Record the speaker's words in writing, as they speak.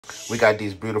We got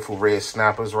these beautiful red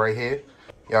snappers right here.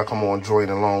 Y'all come on, join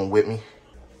along with me.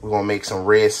 We're gonna make some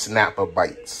red snapper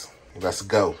bites. Let's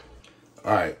go.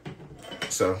 All right,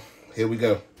 so here we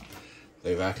go.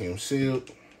 They vacuum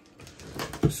sealed.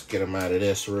 Let's get them out of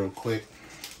this real quick.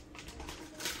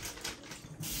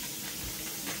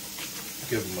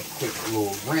 Give them a quick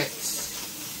little rinse.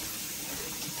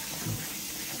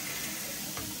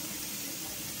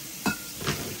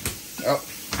 Oh,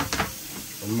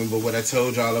 remember what I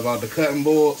told y'all about the cutting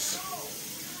boards?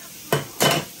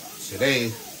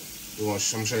 Today, I'm gonna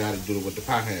show you how to do it with the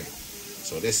pot handle.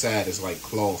 So this side is like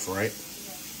cloth, right?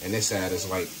 And this side is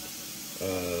like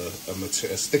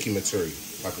a sticky material,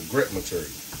 like a grip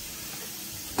material.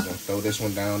 I'm gonna throw this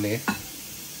one down there.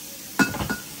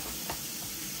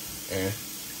 And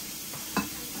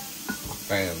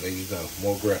bam, there you go,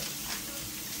 more grip.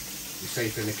 You're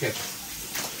safe in the kitchen.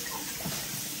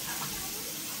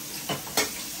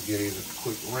 Give these a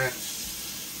quick rinse.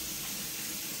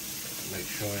 Make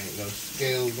sure ain't no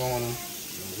scales on them,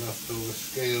 no leftover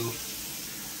scales.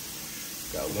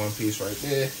 Got one piece right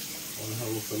there, one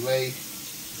whole fillet.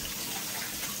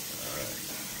 All right,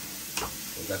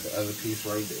 we got the other piece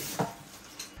right there.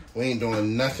 We ain't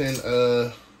doing nothing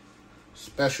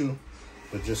special,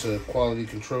 but just a quality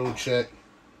control check.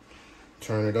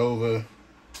 Turn it over,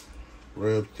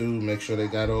 rub through, make sure they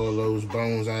got all those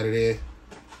bones out of there,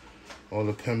 all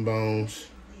the pin bones.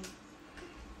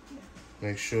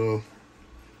 Make sure,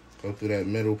 go through that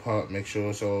middle part, make sure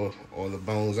it's all the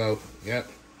bones out. Yep.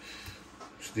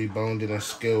 It's deboned and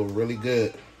scaled really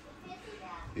good.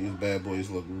 These bad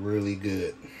boys look really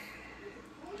good.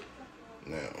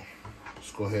 Now,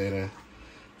 let's go ahead and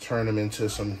turn them into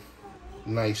some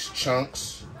nice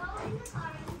chunks.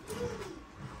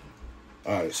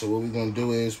 All right, so what we're gonna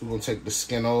do is we're gonna take the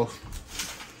skin off.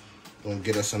 We're gonna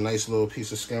get us a nice little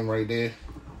piece of skin right there.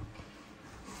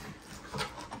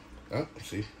 Oh,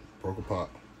 see, broke apart.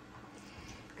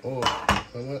 Or,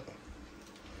 you know what?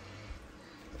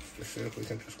 Let's just see if we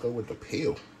can just go with the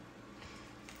peel.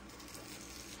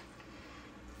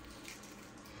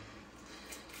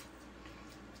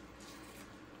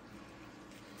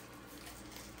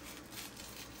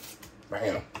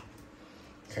 Bam.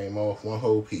 Came off one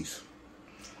whole piece.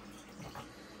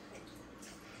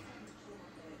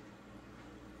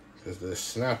 Because the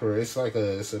snapper, it's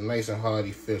a nice and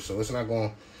hardy fish, so it's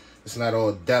not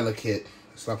all delicate.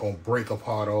 It's not gonna break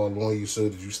apart all on you so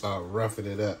that you start roughing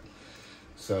it up.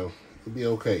 So it'll be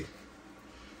okay.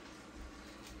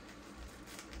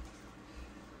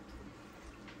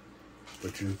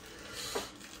 But you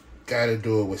gotta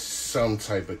do it with some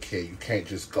type of care. You can't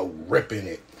just go ripping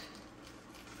it,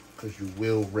 because you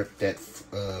will rip that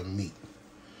meat,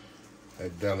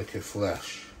 that delicate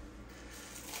flesh.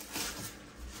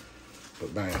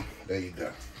 But bam, there you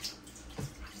go.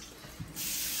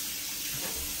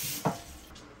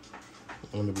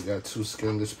 Only we got 2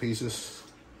 skinless pieces.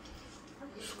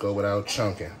 Let's go without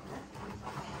chunking.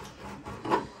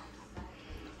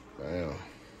 Bam.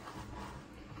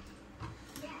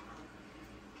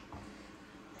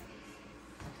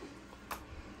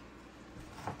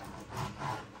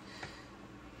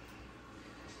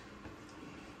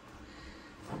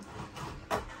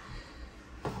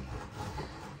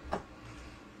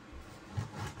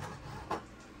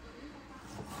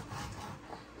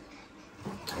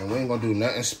 And we ain't gonna do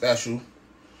nothing special.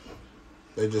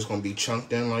 They're just gonna be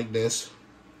chunked in like this.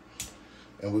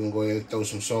 And we're gonna go ahead and throw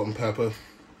some salt and pepper,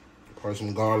 probably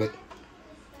some garlic,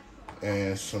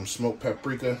 and some smoked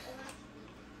paprika.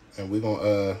 And we're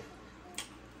gonna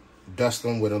dust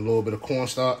them with a little bit of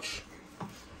cornstarch.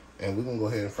 And we're gonna go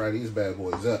ahead and fry these bad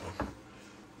boys up.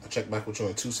 I'll check back with you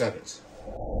in 2 seconds.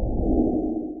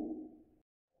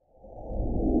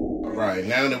 Alright,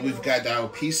 now that we've got our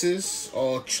pieces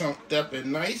all chunked up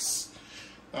and nice,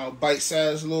 our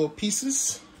bite-sized little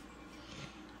pieces,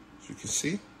 as you can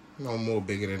see, no more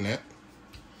bigger than that.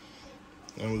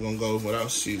 And we're gonna go with our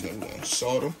seasoning. We're gonna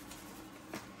salt them.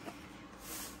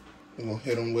 We're gonna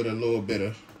hit them with a little bit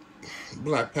of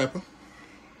black pepper.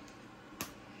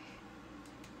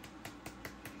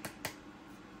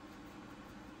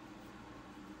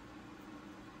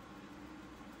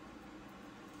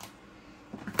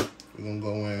 We're gonna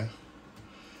go in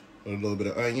with a little bit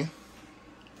of onion.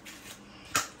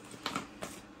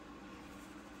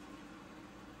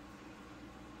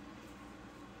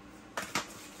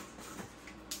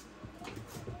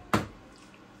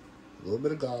 A little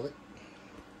bit of garlic.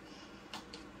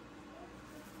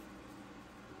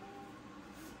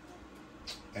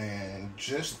 And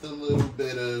just a little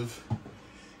bit of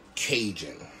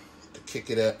Cajun to kick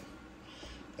it up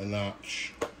a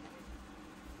notch.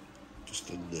 Just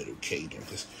A little Cajun,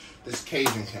 because this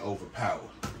Cajun can overpower.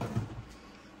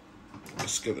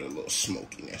 Let's give it a little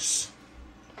smokiness.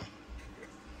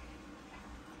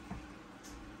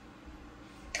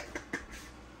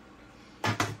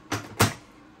 Let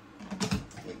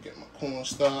me get my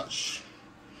cornstarch.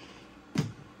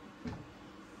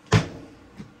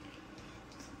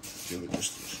 Give it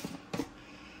just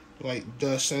a light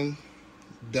dusting.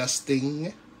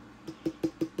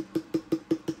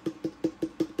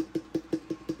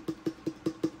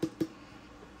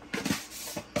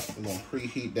 We're gonna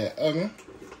preheat that oven.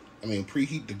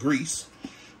 Preheat the grease. I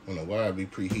don't know why I'd be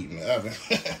preheating the oven.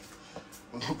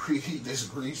 I'm gonna preheat this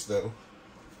grease though.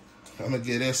 I'm gonna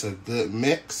give this a good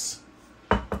mix.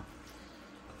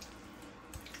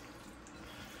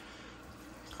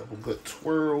 Couple good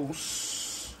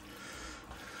twirls.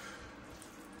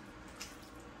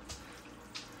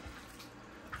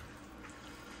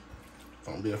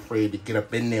 Don't be afraid to get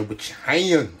up in there with your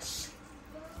hands.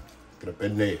 Get up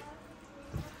in there.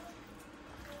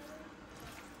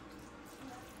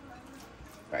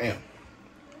 Bam.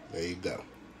 There you go.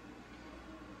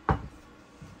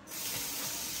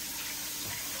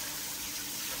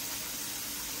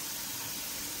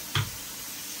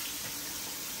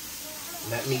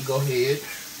 Let me go ahead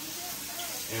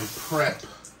and prep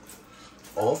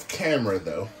off camera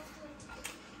though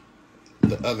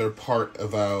the other part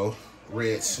of our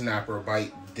red snapper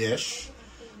bite dish.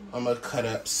 I'm gonna cut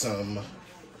up some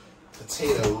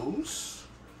potatoes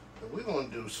and we're gonna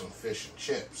do some fish and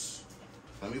chips.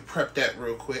 Let me prep that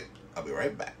real quick. I'll be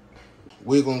right back.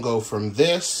 We're gonna go from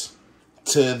this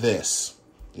to this.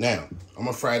 Now, I'm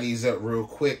gonna fry these up real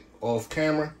quick off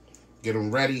camera, get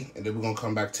them ready, and then we're gonna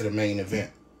come back to the main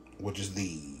event, which is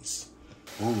these.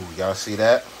 Ooh, y'all see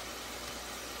that?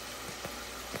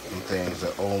 Them things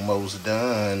are almost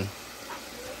done.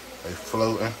 They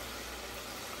floating.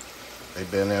 They've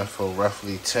been there for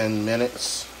roughly 10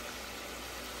 minutes.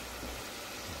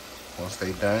 Once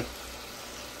they done,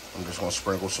 I'm just gonna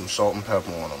sprinkle some salt and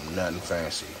pepper on them. Nothing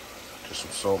fancy. Just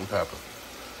some salt and pepper.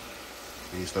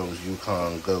 Those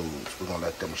Yukon Golds. We're gonna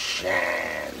let them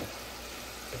shine.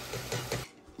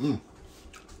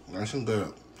 Nice and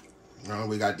good. Now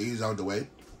we got these out the way.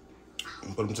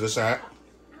 And put them to the side.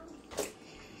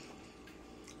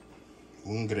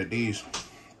 We're gonna get at these.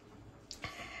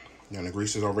 Now the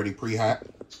grease is already pre-hot.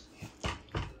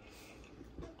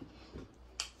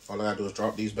 All I gotta do is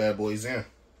drop these bad boys in.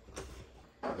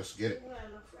 Let's get it.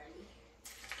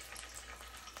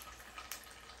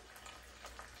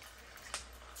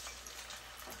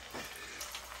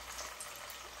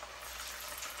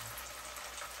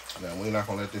 Now we're not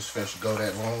gonna let this fish go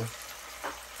that long.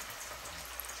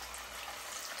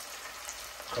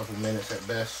 A couple minutes at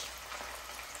best.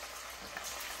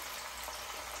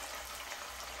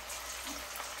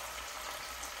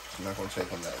 It's not gonna take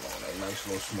them that long. They're nice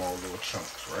little small little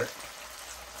chunks, right?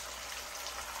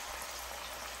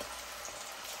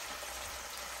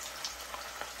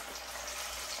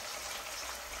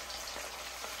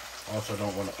 Also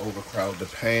don't want to overcrowd the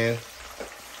pan,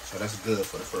 so that's good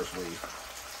for the first wave.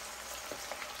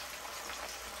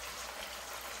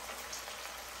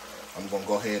 I'm gonna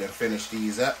go ahead and finish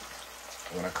these up.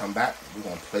 When I come back, we're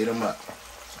gonna plate them up.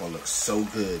 It's gonna look so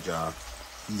good, y'all.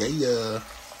 Yeah.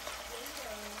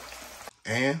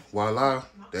 And voila,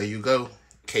 there you go.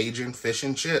 Cajun fish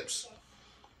and chips.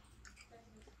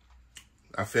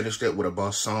 I finished it with a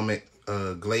balsamic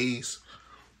glaze.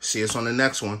 See us on the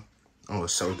next one. Oh,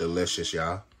 it's so delicious,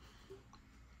 y'all.